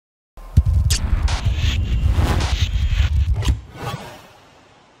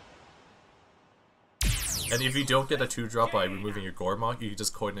And if you don't get a 2-drop by removing your Gormok, you can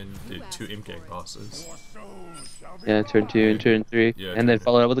just coin in the 2 Imp Gang bosses. Yeah, turn 2 and turn 3. Yeah, and then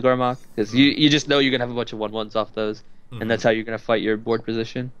follow it up with the Gormok. Because you just know you're going to have a bunch of 1/1s off those. And that's how you're going to fight your board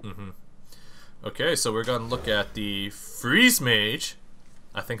position. Okay, so we're going to look at the Freeze Mage.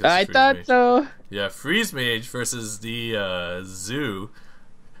 I think it's I Freeze thought Mage. so. Yeah, Freeze Mage versus the Zoo.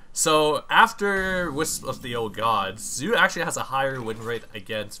 So after Wisp of the Old Gods, Zoo actually has a higher win rate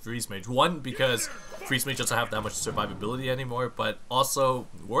against Freeze Mage. One, because Freeze Mage doesn't have that much survivability anymore, but also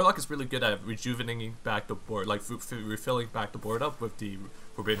Warlock is really good at rejuvenating back the board, like refilling back the board up with the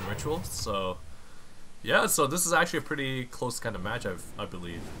Forbidden Ritual. So yeah, so this is actually a pretty close kind of match, I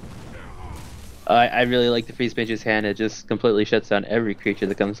believe. I really like the Freeze Mage's hand. It just completely shuts down every creature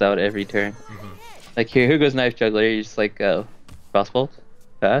that comes out every turn. Like here goes Knife Juggler. You're just like, Crossbolt,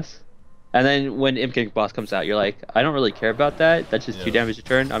 pass. And then when Imp King boss comes out, you're like, I don't really care about that. That's just 2 damage a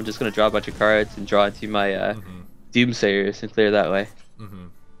turn. I'm just gonna draw a bunch of cards and draw into my Doomsayers and clear that way.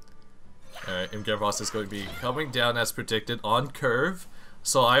 Alright, Imp King boss is going to be coming down as predicted on curve.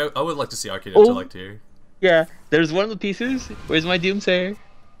 So I would like to see Arcane Intellect here. Yeah, there's one of the pieces. Where's my Doomsayer?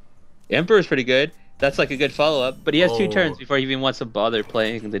 Emperor's pretty good. That's like a good follow-up, but he has 2 turns before he even wants to bother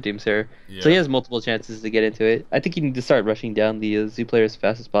playing the Doomsayer. So he has multiple chances to get into it. I think you need to start rushing down the Zoo player as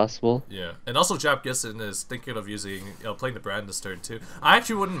fast as possible. Yeah, and also JackGibson is thinking of using playing the Brand this turn too. I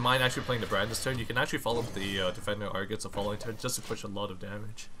actually wouldn't mind playing the Brand this turn. You can actually follow the Defender Argents the following turn just to push a lot of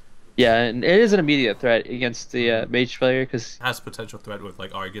damage. Yeah, and it is an immediate threat against the Mage player because has potential threat with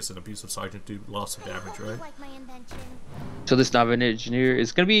like Argus and Abusive Sergeant do lots of damage, right? So this Novice Engineer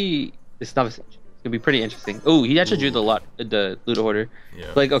is gonna be It's gonna be pretty interesting. Oh, he actually drew the Loot Hoarder. Yeah.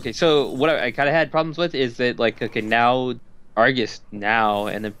 Like, okay, so what I kind of had problems with is that, like, okay, now Argus now,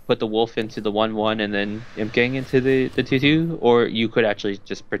 and then put the Wolf into the 1/1, and then Imp Gang into the 2/2, or you could actually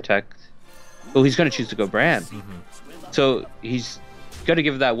just protect. Oh, he's gonna choose to go Brand. So he's gonna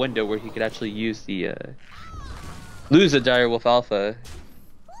give that window where he could actually use the lose the Dire Wolf Alpha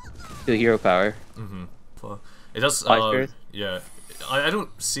to hero power. It does. Yeah. I don't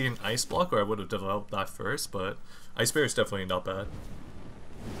see an Ice Block, or I would have developed that first, but Ice Bear is definitely not bad.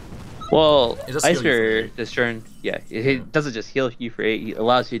 Well, Ice Bear this turn, yeah, it doesn't just heal you for 8, it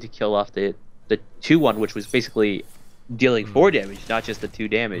allows you to kill off the 2/1, which was basically dealing 4 damage, not just the 2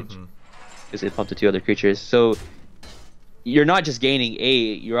 damage, because it pumped the 2 other creatures. So you're not just gaining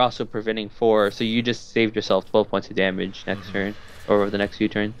 8, you're also preventing 4, so you just saved yourself 12 points of damage next turn, or over the next few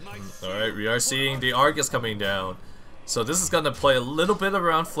turns. Alright, we are seeing the Argus coming down. So this is gonna play a little bit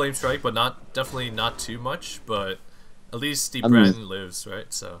around Flame Strike, but definitely not too much. But at least the Brand lives, right?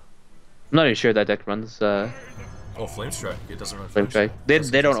 So I'm not even sure that deck runs. Oh, Flame Strike! It doesn't run Flame Strike.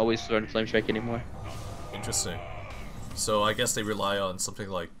 They don't always run Flame Strike anymore. Interesting. So I guess they rely on something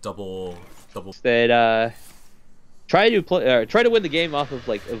like double. That try to win the game off of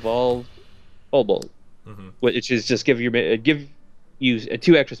like Evolve Bolt, which is just give you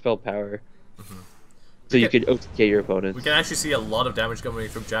 2 extra spell power. So you could OTK your opponents. We can actually see a lot of damage coming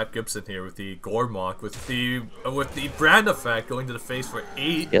from JackGibson here with the Gormok, with the Brand effect going to the face for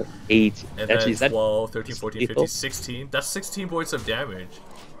 8. Yeah, 8. And then 12, 13, 14, 15, 16. That's 16 points of damage.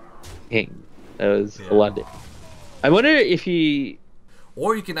 Dang, that was a lot of damage. I wonder if he...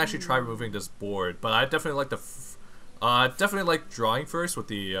 Or you can actually try removing this board, but I definitely like definitely like drawing first with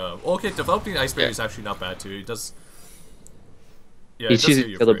the... okay, developing Ice Bear is actually not bad too. It does... Yeah, he's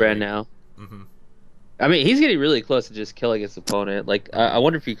choosing to kill the Brand now. I mean, he's getting really close to just killing his opponent. Like, I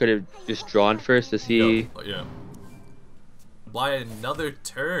wonder if he could have just drawn first to see... Yeah. By another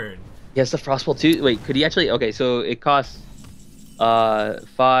turn. He has the Frostbolt too. Wait, could he actually... Okay, so it costs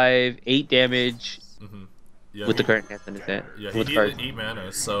 8 damage with the current cast in his hand. Yeah, he needed 8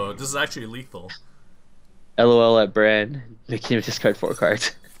 mana, so this is actually lethal. LOL at Brand. Making him discard 4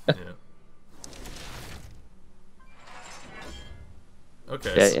 cards. Yeah.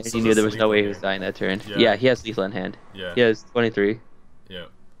 Okay. Yeah, and he knew there was no way he was dying that turn. Yeah, he has lethal in hand. Yeah. He has 23. Yeah.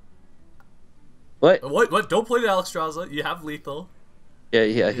 What? What? Don't play the Alexstrasza. You have lethal.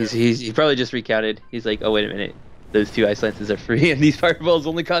 Yeah. He probably just recounted. He's like, oh wait a minute, those 2 Ice Lances are free, and these Fireballs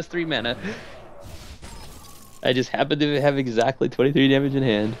only cost 3 mana. I just happen to have exactly 23 damage in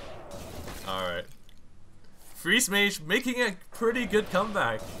hand. All right. Freeze Mage making a pretty good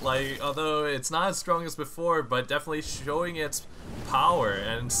comeback. Like, although it's not as strong as before, but definitely showing its power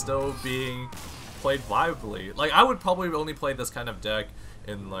and still being played viably. Like, I would probably only play this kind of deck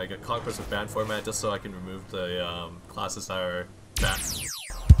in like a Conquest of Ban format just so I can remove the classes that are bad.